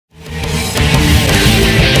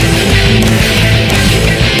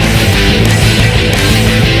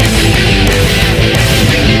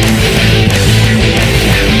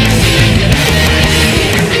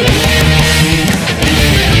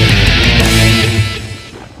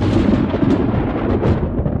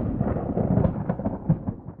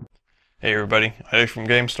Hey everybody, Auddy from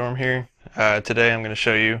Gamestorm here. Today I'm going to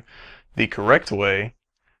show you the correct way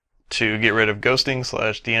to get rid of ghosting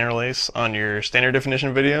slash deinterlace on your standard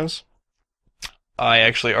definition videos. I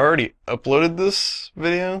actually already uploaded this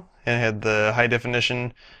video and had the high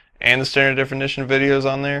definition and the standard definition videos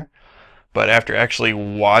on there, but after actually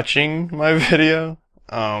watching my video,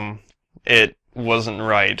 it wasn't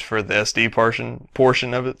right for the SD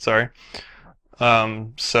portion of it, sorry.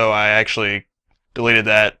 So I actually deleted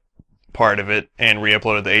that part of it and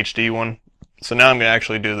re-uploaded the HD one. So now I'm going to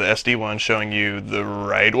actually do the SD one showing you the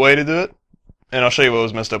right way to do it. And I'll show you what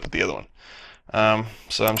was messed up with the other one.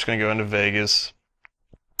 So I'm just going to go into Vegas,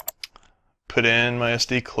 put in my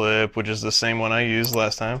SD clip, which is the same one I used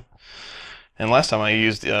last time. And last time I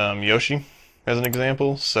used Yoshi as an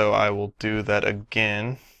example, so I will do that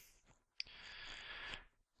again.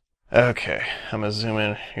 Okay, I'm going to zoom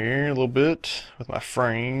in here a little bit with my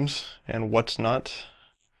frames and what's not.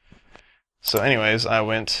 So anyways, I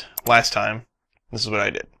went last time. This is what I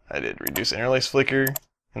did. I did reduce interlace flicker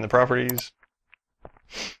in the properties,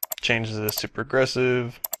 changed this to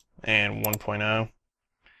progressive and 1.0. And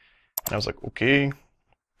I was like, okay.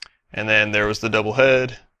 And then there was the double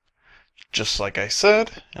head, just like I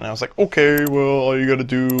said. And I was like, okay, well, all you gotta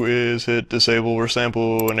do is hit disable or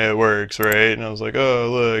sample and it works, right? And I was like, oh,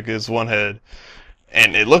 look, it's one head.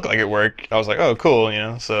 And it looked like it worked. I was like, oh, cool,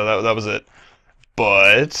 so that was it.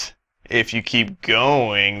 But if you keep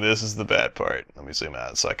going, this is the bad part. Let me zoom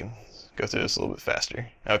out so I can go through this a little bit faster.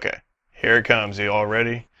 Okay, here it comes. You all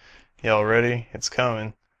ready? Y'all ready? It's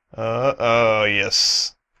coming. Oh,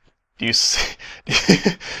 yes. Do you see,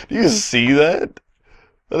 do you see that?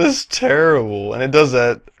 That is terrible. And it does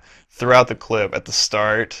that throughout the clip at the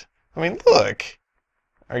start. I mean, look.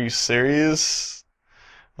 Are you serious?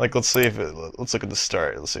 Like, let's look at the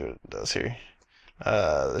start. Let's see what it does here.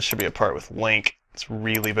 There should be a part with Link. It's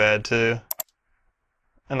really bad too.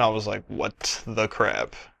 And I was like, what the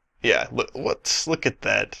crap? Yeah, look at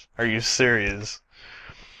that. Are you serious?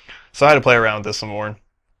 So I had to play around with this some more.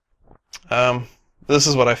 This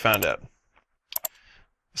is what I found out.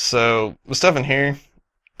 So the stuff in here,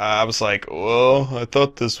 I was like, well, I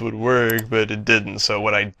thought this would work, but it didn't. So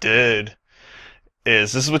what I did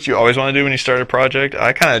is, this is what you always want to do when you start a project.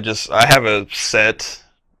 I have a set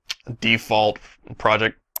default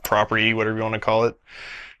project property, whatever you want to call it,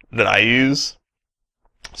 that I use.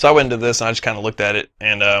 So I went into this and I just kind of looked at it,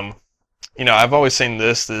 and I've always seen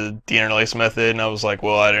the deinterlace method, and I was like,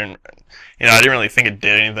 well, I didn't really think it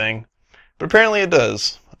did anything, but apparently it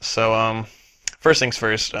does. So first things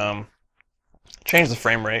first, change the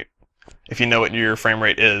frame rate. If you know what your frame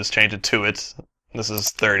rate is, change it to it. This is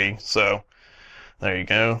 30, so there you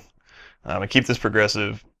go. I keep this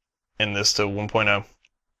progressive and this to 1.0.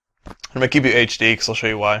 I'm going to keep it HD because I'll show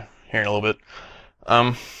you why here in a little bit.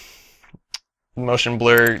 Motion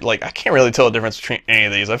blur, like, I can't really tell the difference between any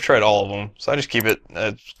of these. I've tried all of them, so I just keep it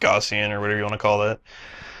as Gaussian or whatever you want to call that.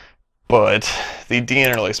 But the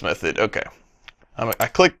deinterlace method, okay. I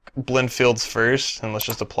click blend fields first, and let's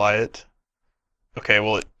just apply it. Okay,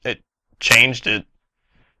 well, it changed it,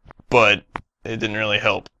 but it didn't really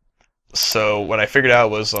help. So what I figured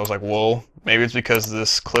out was, I was like, well, maybe it's because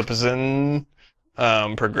this clip is in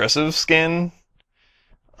progressive skin.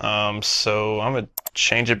 So I'm gonna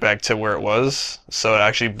change it back to where it was, so it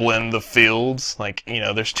actually blend the fields. Like,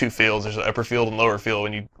 there's two fields. There's an upper field and lower field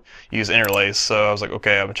when you use interlace. So I was like,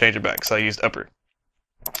 okay, I'm gonna change it back. So I used upper.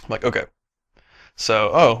 I'm like, okay.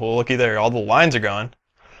 So, oh, well, looky there. All the lines are gone,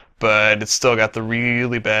 but it's still got the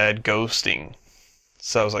really bad ghosting.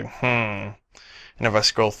 So I was like, And if I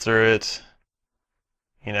scroll through it,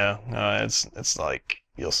 it's like,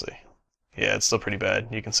 you'll see. Yeah, it's still pretty bad.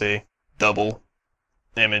 You can see double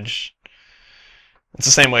image. It's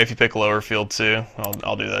the same way if you pick lower field too.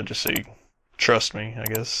 I'll do that just so you trust me, I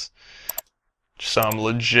guess. Just so I'm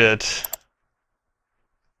legit.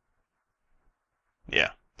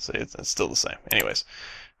 Yeah, see, it's still the same. Anyways,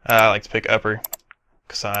 I like to pick upper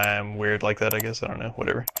because I'm weird like that, I guess. I don't know,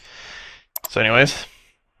 whatever. So anyways,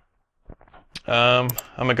 I'm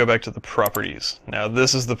gonna go back to the properties. Now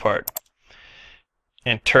this is the part.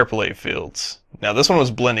 Interpolate fields. Now this one was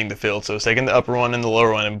blending the field, so it's taking the upper one and the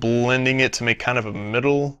lower one and blending it to make kind of a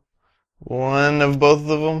middle one of both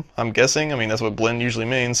of them, I'm guessing. I mean, that's what blend usually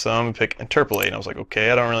means, so I'm going to pick interpolate. And I was like, okay,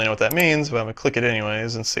 I don't really know what that means, but I'm going to click it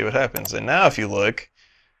anyways and see what happens. And now if you look,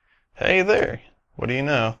 hey there, what do you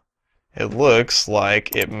know? It looks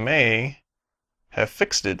like it may have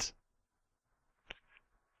fixed it.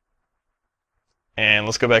 And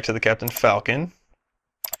let's go back to the Captain Falcon.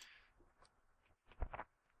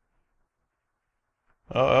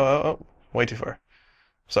 Oh, way too far.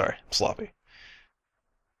 Sorry, I'm sloppy.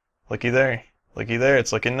 Looky there. Looky there.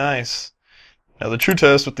 It's looking nice. Now the true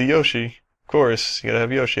test with the Yoshi. Of course, you gotta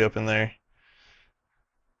have Yoshi up in there.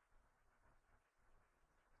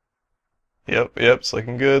 Yep, it's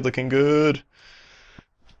looking good, looking good.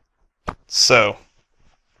 So,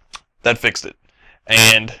 that fixed it.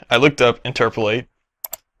 And I looked up interpolate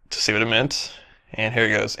to see what it meant. And here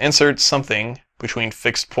it goes. Insert something between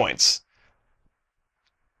fixed points.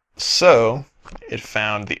 So, it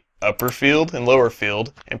found the upper field and lower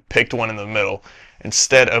field and picked one in the middle.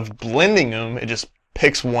 Instead of blending them, it just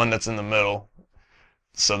picks one that's in the middle.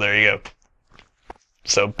 So there you go.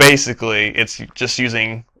 So basically, it's just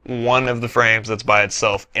using one of the frames that's by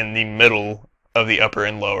itself in the middle of the upper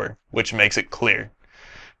and lower, which makes it clear.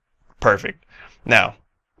 Perfect. Now,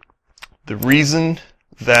 the reason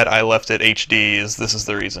that I left it HD is this is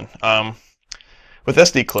the reason. With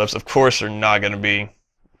SD clips, of course, they're not going to be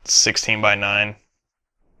 16 by 9,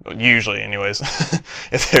 usually anyways,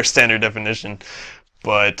 if they're standard definition.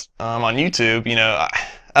 But on YouTube, you know,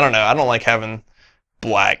 I don't know, I don't like having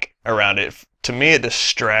black around it. To me, it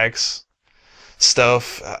distracts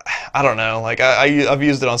stuff. I don't know, like I've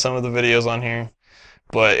used it on some of the videos on here,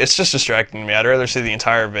 but it's just distracting me. I'd rather see the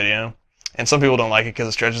entire video. And some people don't like it because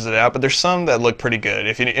it stretches it out, but there's some that look pretty good.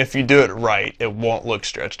 If you do it right, it won't look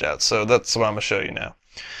stretched out. So that's what I'm going to show you now.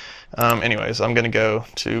 Anyways, I'm going to go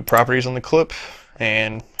to properties on the clip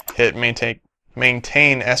and hit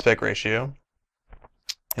maintain aspect ratio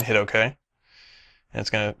and hit OK. And it's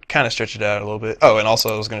going to kind of stretch it out a little bit. Oh, and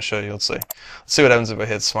also I was going to show you, let's see what happens if I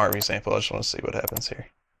hit smart resample. I just want to see what happens here.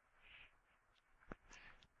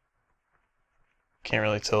 Can't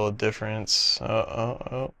really tell the difference.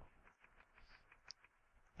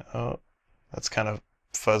 Oh, that's kind of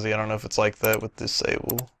fuzzy. I don't know if it's like that with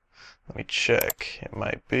disable. Let me check. It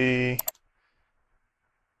might be.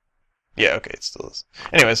 Yeah, okay, it still is.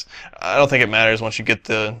 Anyways, I don't think it matters once you get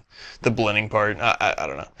the blending part. I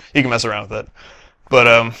don't know. You can mess around with that.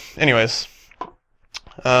 But anyways,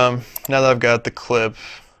 now that I've got the clip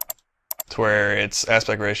to where its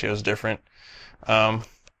aspect ratio is different, I'm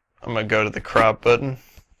gonna go to the crop button,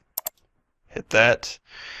 hit that.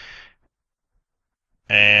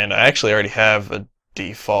 And I actually already have a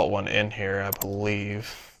default one in here, I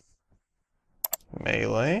believe.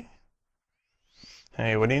 Melee.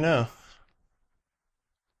 Hey, what do you know?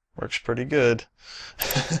 Works pretty good.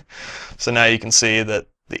 So now you can see that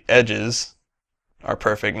the edges are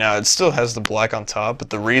perfect. Now it still has the black on top, but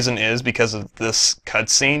the reason is because of this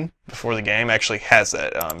cutscene before the game actually has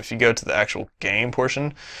that. If you go to the actual game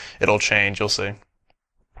portion, it'll change, you'll see.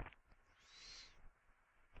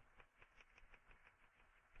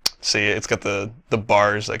 See, it's got the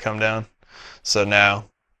bars that come down. So now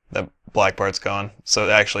that black part's gone. So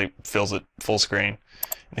it actually fills it full screen.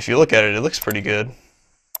 And if you look at it, it looks pretty good.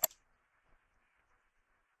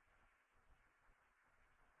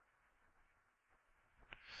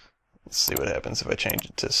 Let's see what happens if I change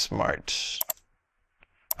it to smart.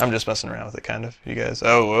 I'm just messing around with it, kind of, you guys.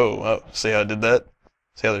 Oh. See how I did that?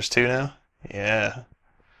 See how there's two now? Yeah.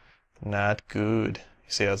 Not good.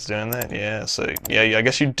 See how it's doing that? Yeah, so yeah, I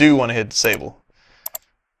guess you do want to hit disable.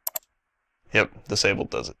 Yep, disable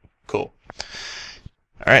does it. Cool.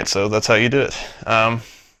 Alright, so that's how you do it. I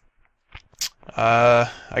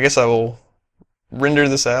guess I will render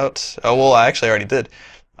this out. Oh, well, I actually already did.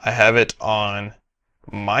 I have it on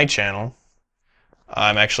my channel.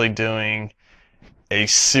 I'm actually doing a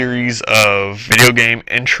series of video game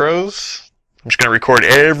intros. I'm just going to record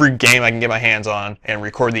every game I can get my hands on and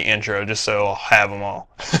record the intro just so I'll have them all.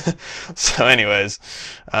 So anyways,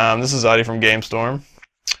 this is Auddy from Gamestorm.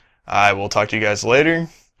 I will talk to you guys later,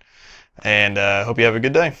 and hope you have a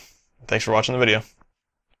good day. Thanks for watching the video.